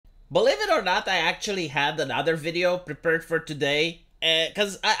Believe it or not, I actually had another video prepared for today,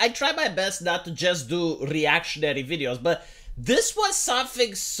 because I try my best not to just do reactionary videos, but this was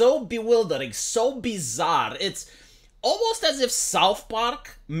something so bewildering, so bizarre. It's almost as if South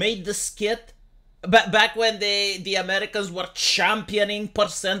Park made the skit back when the Americans were championing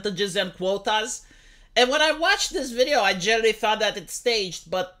percentages and quotas. And when I watched this video, I generally thought that it's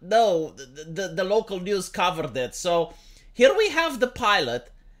staged, but no, the local news covered it. So here we have the pilot.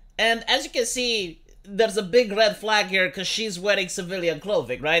 And as you can see, there's a big red flag here because she's wearing civilian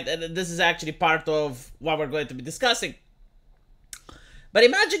clothing, right? And this is actually part of what we're going to be discussing. But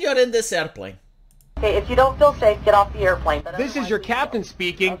imagine you're in this airplane. Okay, if you don't feel safe, get off the airplane. But This is your captain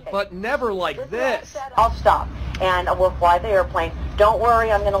speaking, Okay. but never like this. I'll stop, and we'll fly the airplane. Don't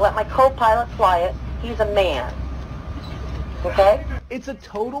worry, I'm going to let my co-pilot fly it. He's a man. Okay? It's a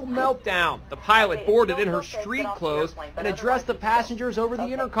total meltdown. The pilot boarded in her street clothes and addressed the passengers over the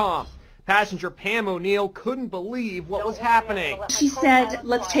intercom. Passenger Pam O'Neill couldn't believe what was happening. She said,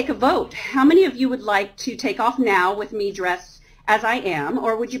 let's take a vote. How many of you would like to take off now with me dressed as I am,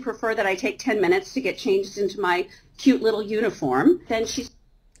 or would you prefer that I take 10 minutes to get changed into my cute little uniform? Then she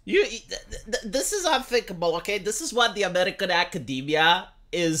This is unthinkable, okay? This is what the American academia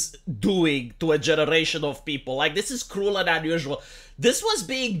is doing to a generation of people. Like, this is cruel and unusual. This was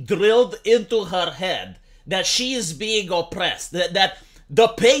being drilled into her head that she is being oppressed, that the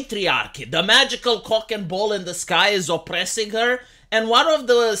patriarchy, the magical cock and ball in the sky is oppressing her, and one of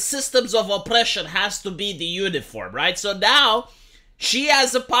the systems of oppression has to be the uniform, right? So now, she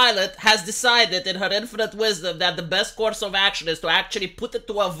as a pilot has decided in her infinite wisdom that the best course of action is to actually put it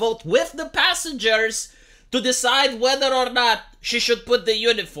to a vote with the passengers to decide whether or not she should put the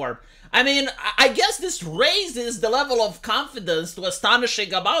uniform. I mean, I guess this raises the level of confidence to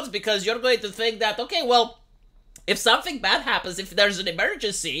astonishing amounts, because you're going to think that, okay, well, if something bad happens, if there's an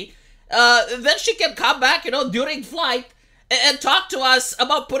emergency, then she can come back, you know, during flight and talk to us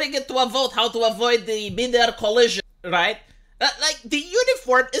about putting it to a vote, how to avoid the mid-air collision, right? Like, the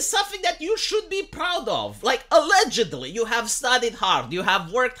uniform is something that you should be proud of. Like, allegedly, you have studied hard, you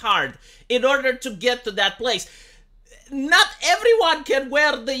have worked hard in order to get to that place. Not everyone can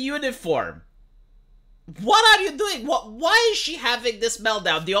wear the uniform. What are you doing? Why is she having this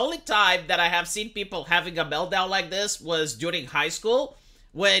meltdown? The only time that I have seen people having a meltdown like this was during high school,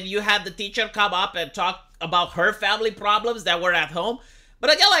 when you had the teacher come up and talk about her family problems that were at home.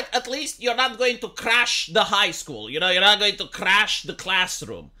 But again, like, at least you're not going to crash the high school. You know, you're not going to crash the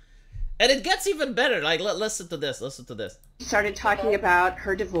classroom. And it gets even better. Like, listen to this. Listen to this. started talking about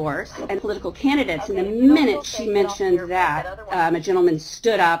her divorce and political candidates, and the minute she mentioned that, a gentleman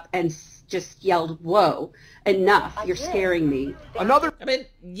stood up and just yelled, "Whoa, enough, you're scaring me." Another... I mean,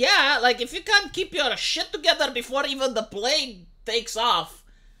 yeah, like, if you can't keep your shit together before even the plane takes off,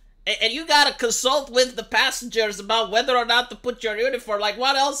 and you gotta consult with the passengers about whether or not to put your uniform, like,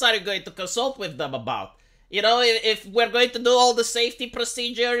 what else are you going to consult with them about? You know, if we're going to do all the safety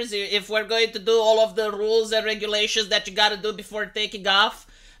procedures, if we're going to do all of the rules and regulations that you gotta do before taking off,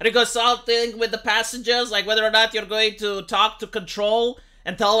 are you consulting with the passengers, like, whether or not you're going to talk to control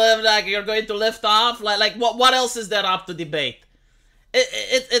and tell them, like, you're going to lift off? Like what else is there up to debate?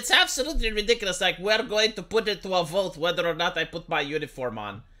 It's absolutely ridiculous. Like, we're going to put it to a vote whether or not I put my uniform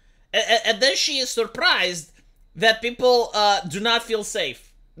on. And then she is surprised that people do not feel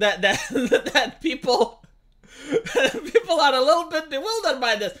safe. That people are a little bit bewildered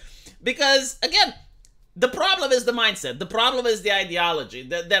by this. Because, again, the problem is the mindset. The problem is the ideology.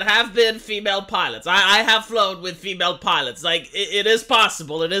 There have been female pilots. I have flown with female pilots. Like, it is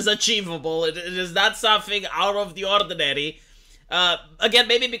possible. It is achievable. It is not something out of the ordinary. Again,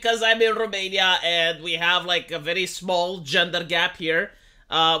 maybe because I'm in Romania and we have, like, a very small gender gap here.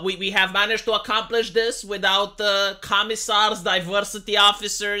 We have managed to accomplish this without commissars, diversity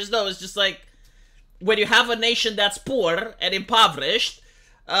officers. No, it's just like, when you have a nation that's poor and impoverished,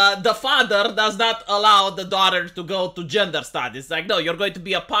 the father does not allow the daughter to go to gender studies. Like, no, you're going to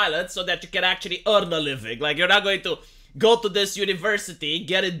be a pilot so that you can actually earn a living. Like, you're not going to go to this university,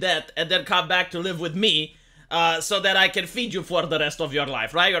 get in debt, and then come back to live with me so that I can feed you for the rest of your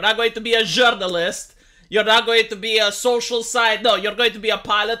life, right? You're not going to be a journalist. You're not going to be a social side. No, you're going to be a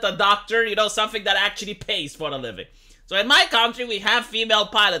pilot, a doctor, you know, something that actually pays for a living. So in my country, we have female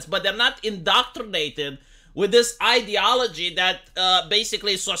pilots, but they're not indoctrinated with this ideology that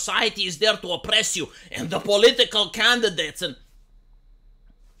basically society is there to oppress you, and the political candidates, and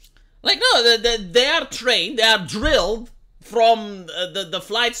like, no, they are trained, they are drilled from the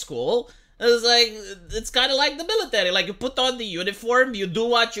flight school. It's like, it's kind of like the military. Like, you put on the uniform, you do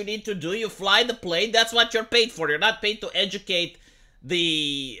what you need to do, you fly the plane, that's what you're paid for. You're not paid to educate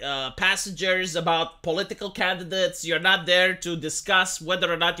the passengers about political candidates. You're not there to discuss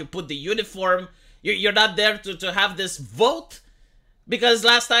whether or not you put the uniform. You're not there to have this vote. Because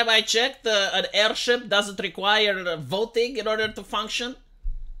last time I checked, an airship doesn't require voting in order to function.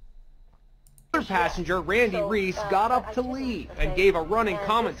 Another passenger, Randy Reese, got up to leave and gave a running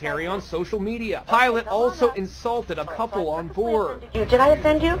commentary on social media. Pilot also insulted a couple on board. Did I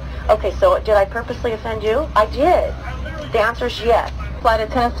offend you? Okay, so did I purposely offend you? I did. The answer is yes. Flight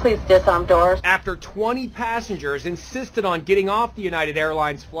attendants, please disarm doors. After 20 passengers insisted on getting off the United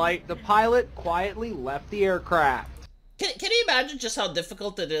Airlines flight, the pilot quietly left the aircraft. Can you imagine just how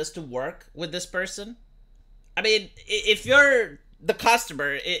difficult it is to work with this person? I mean, if you're the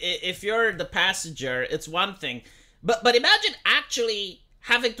customer, if you're the passenger, it's one thing. But imagine actually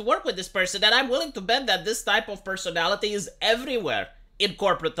having to work with this person, and I'm willing to bet that this type of personality is everywhere in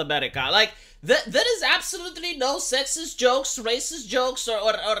corporate America. Like, there is absolutely no sexist jokes, racist jokes,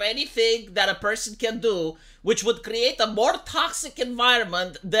 or anything that a person can do which would create a more toxic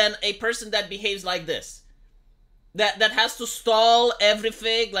environment than a person that behaves like this. That has to stall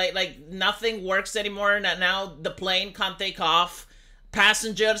everything, like nothing works anymore. Now the plane can't take off.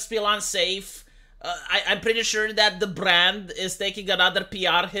 Passengers feel unsafe. I'm pretty sure that the brand is taking another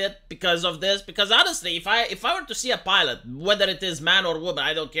PR hit because of this. Because honestly, if I were to see a pilot, whether it is man or woman,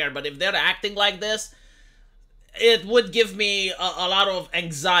 I don't care. But if they're acting like this, it would give me a lot of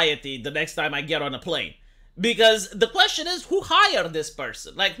anxiety the next time I get on a plane. Because the question is, who hired this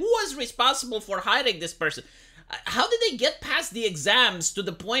person? Like, who was responsible for hiring this person? How did they get past the exams to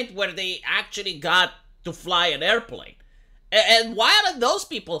the point where they actually got to fly an airplane? And why aren't those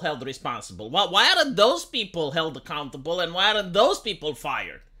people held responsible? Why aren't those people held accountable? And why aren't those people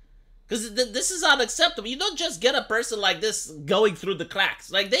fired? Because this is unacceptable. You don't just get a person like this going through the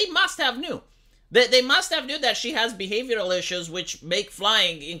cracks. Like, they must have knew. They must have knew that she has behavioral issues which make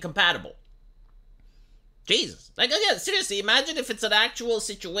flying incompatible. Jesus. Like, again, seriously, imagine if it's an actual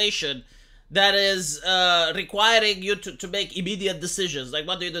situation that is requiring you to make immediate decisions. Like,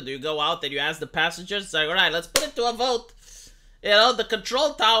 what do? Do you go out and you ask the passengers? It's like, all right, let's put it to a vote. You know, the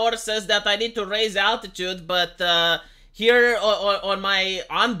control tower says that I need to raise altitude, but here on my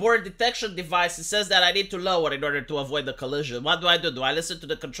onboard detection device, it says that I need to lower in order to avoid the collision. What do? Do I listen to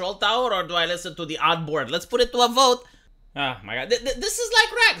the control tower or do I listen to the onboard? Let's put it to a vote. Oh my god, this is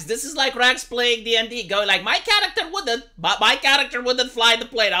like Rex. This is like Rex playing D&D, going like, my character wouldn't fly the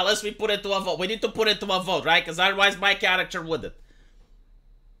plane unless we put it to a vote. We need to put it to a vote, right? Because otherwise my character wouldn't.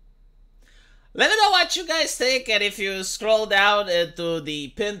 Let me know what you guys think, and if you scroll down into the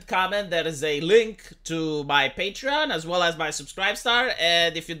pinned comment, there is a link to my Patreon as well as my Subscribestar,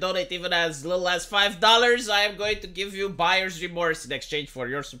 and if you donate even as little as $5, I am going to give you buyer's remorse in exchange for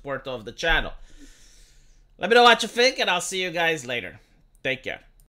your support of the channel. Let me know what you think, and I'll see you guys later. Take care.